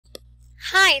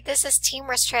Hi, this is Team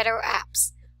Ristretto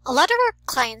Apps. A lot of our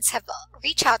clients have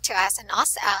reached out to us and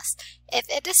asked us if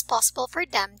it is possible for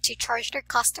them to charge their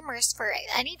customers for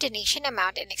any donation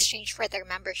amount in exchange for their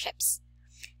memberships.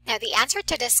 Now, the answer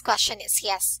to this question is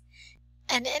yes.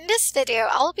 And in this video,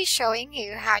 I'll be showing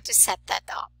you how to set that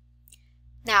up.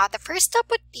 Now, the first step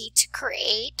would be to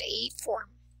create a form.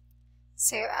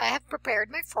 So I have prepared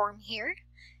my form here.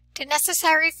 The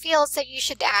necessary fields that you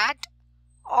should add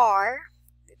are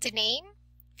the name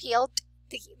field.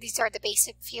 These are the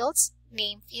basic fields: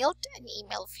 name field, an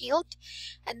email field,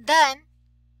 and then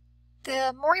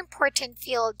the more important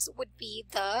fields would be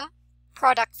the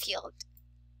product field.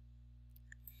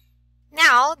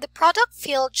 Now, the product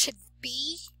field should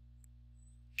be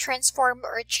transformed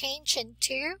or changed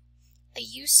into a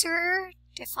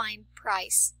user-defined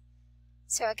price.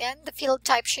 So again, the field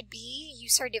type should be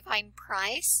user-defined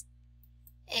price,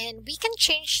 and we can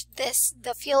change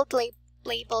the field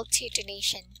label to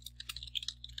donation.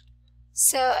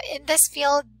 So in this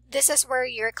field, this is where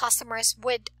your customers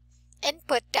would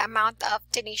input the amount of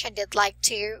donation they'd like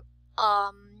to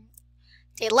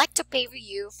pay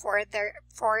you for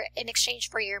in exchange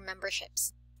for your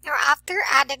memberships. Now, after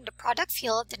adding the product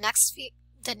field, the next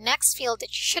field that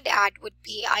you should add would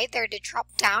be either the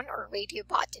drop down or radio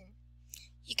button.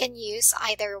 You can use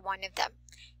either one of them.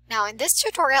 Now, in this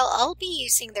tutorial, I'll be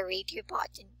using the radio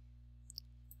button.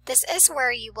 This is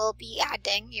where you will be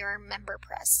adding your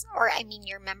MemberPress,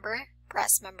 your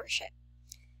MemberPress membership.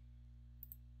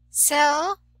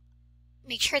 So,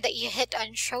 make sure that you hit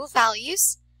on Show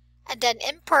Values, and then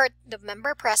import the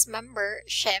MemberPress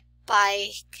membership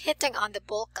by hitting on the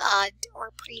bulk add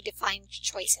or predefined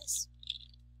choices.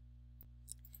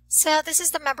 So, this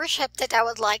is the membership that I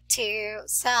would like to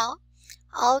sell.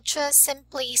 I'll just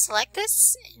simply select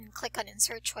this and click on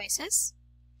Insert Choices.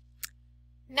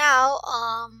 Now,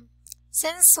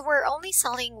 since we're only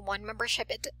selling one membership,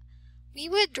 we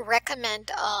would recommend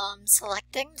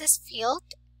selecting this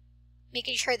field,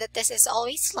 making sure that this is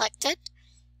always selected,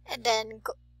 and then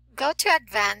go to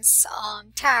Advanced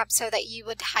tab so that you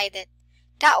would hide it.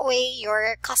 That way,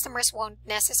 your customers won't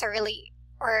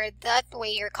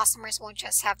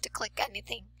just have to click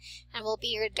anything, and will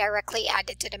be directly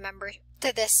added to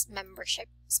this membership,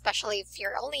 especially if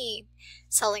you're only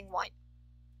selling one.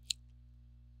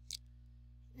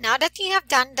 Now that you have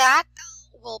done that,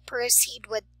 we'll proceed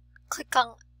with click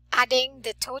on adding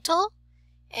the total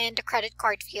and the credit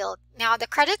card field. Now, the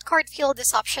credit card field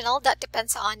is optional. That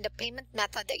depends on the payment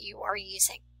method that you are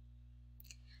using.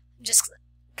 I'm just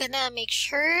gonna make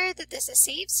sure that this is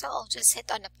saved, so I'll just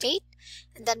hit on update,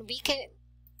 and then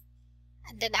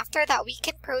after that we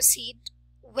can proceed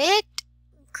with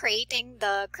creating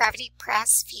the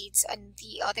GravityPress feeds and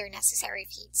the other necessary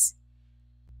feeds.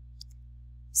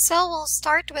 So we'll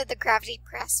start with the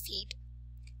GravityPress feed.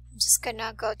 I'm just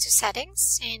gonna go to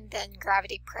Settings and then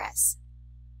GravityPress.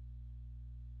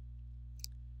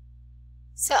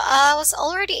 So I was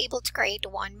already able to create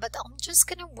one, but I'm just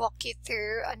gonna walk you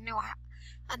through on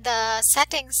the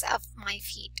settings of my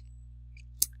feed.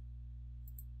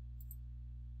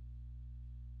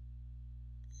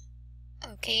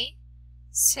 Okay,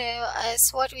 so as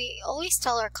what we always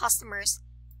tell our customers,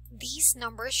 these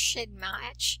numbers should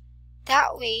match.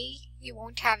 That way, you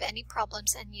won't have any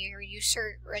problems in your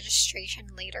user registration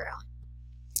later on.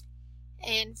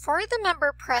 And for the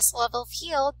MemberPress level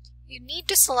field, you need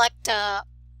to select the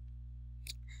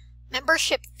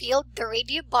membership field, the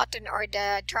radio button or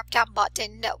the drop-down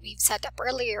button that we've set up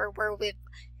earlier where we've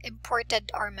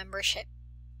imported our membership.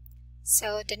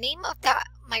 So the name of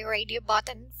my radio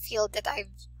button field that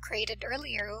I've created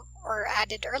earlier or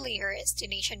added earlier is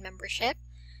Donation Membership.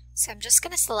 So I'm just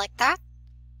going to select that.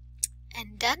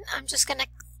 And then I'm just going to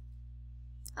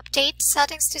update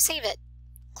settings to save it.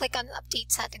 Click on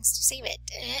update settings to save it.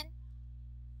 And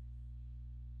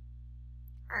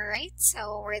alright,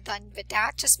 so we're done with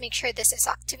that. Just make sure this is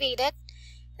activated.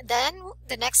 And then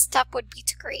the next step would be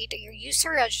to create your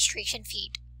user registration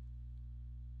feed.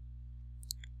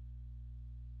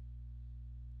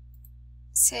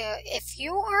 So if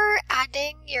you are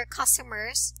adding your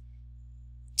customers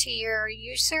to your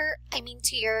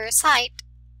site,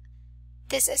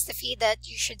 this is the feed that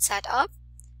you should set up.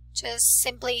 Just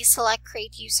simply select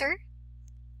Create User,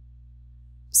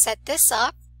 set this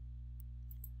up,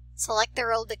 select the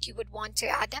role that you would want to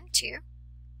add them to,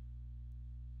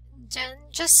 then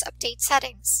just update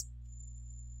settings.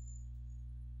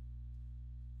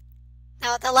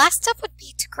 Now, the last step would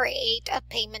be to create a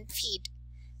payment feed.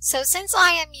 So since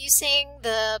I am using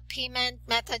the payment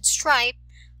method Stripe,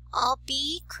 I'll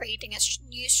be creating a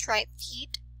new Stripe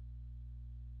feed.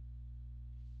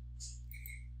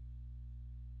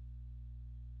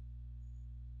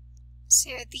 So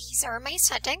these are my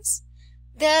settings.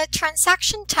 The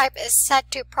transaction type is set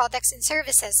to products and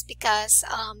services because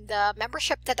the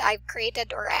membership that I've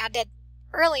created or added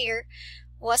earlier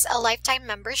was a lifetime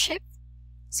membership.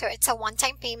 So it's a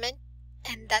one-time payment,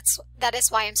 and that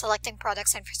is why I'm selecting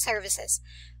products and services.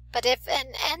 But if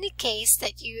in any case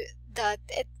that you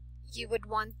would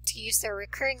want to use the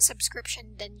recurring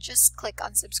subscription, then just click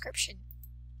on subscription.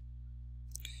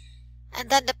 And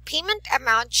then the payment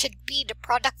amount should be the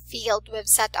product field we've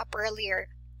set up earlier,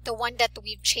 the one that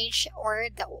we've changed, or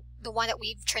the one that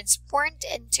we've transformed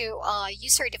into a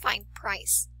user-defined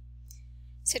price.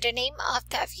 So the name of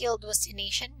that field was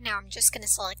donation. Now I'm just going to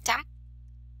select that.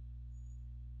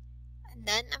 And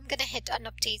then I'm going to hit on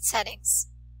update settings.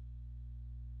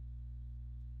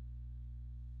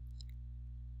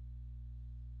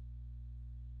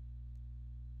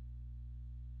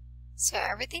 So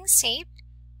everything's saved.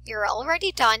 You're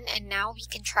already done, and now we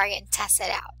can try and test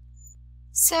it out.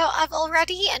 So I've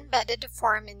already embedded the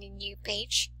form in the new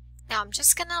page. Now I'm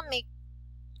just gonna make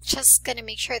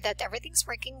sure that everything's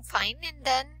working fine, and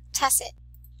then test it.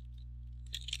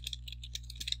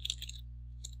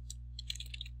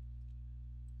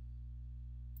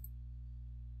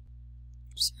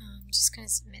 So I'm just gonna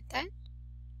submit that.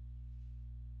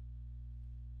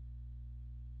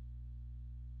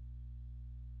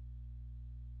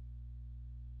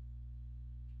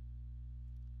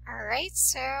 Alright,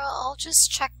 so I'll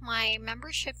just check my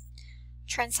membership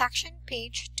transaction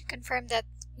page to confirm that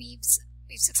we've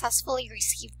successfully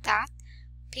received that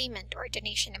payment or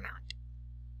donation amount.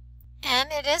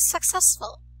 And it is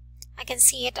successful. I can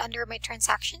see it under my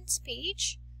transactions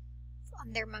page,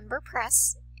 under member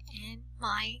press, and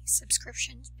my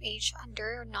subscriptions page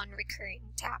under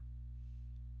non-recurring tab.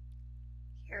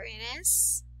 Here it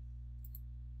is.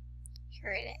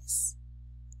 Here it is.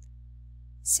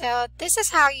 So this is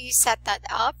how you set that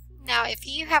up. Now, if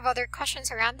you have other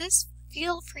questions around this,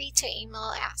 feel free to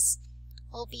email us.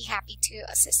 We'll be happy to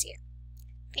assist you.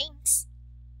 Thanks.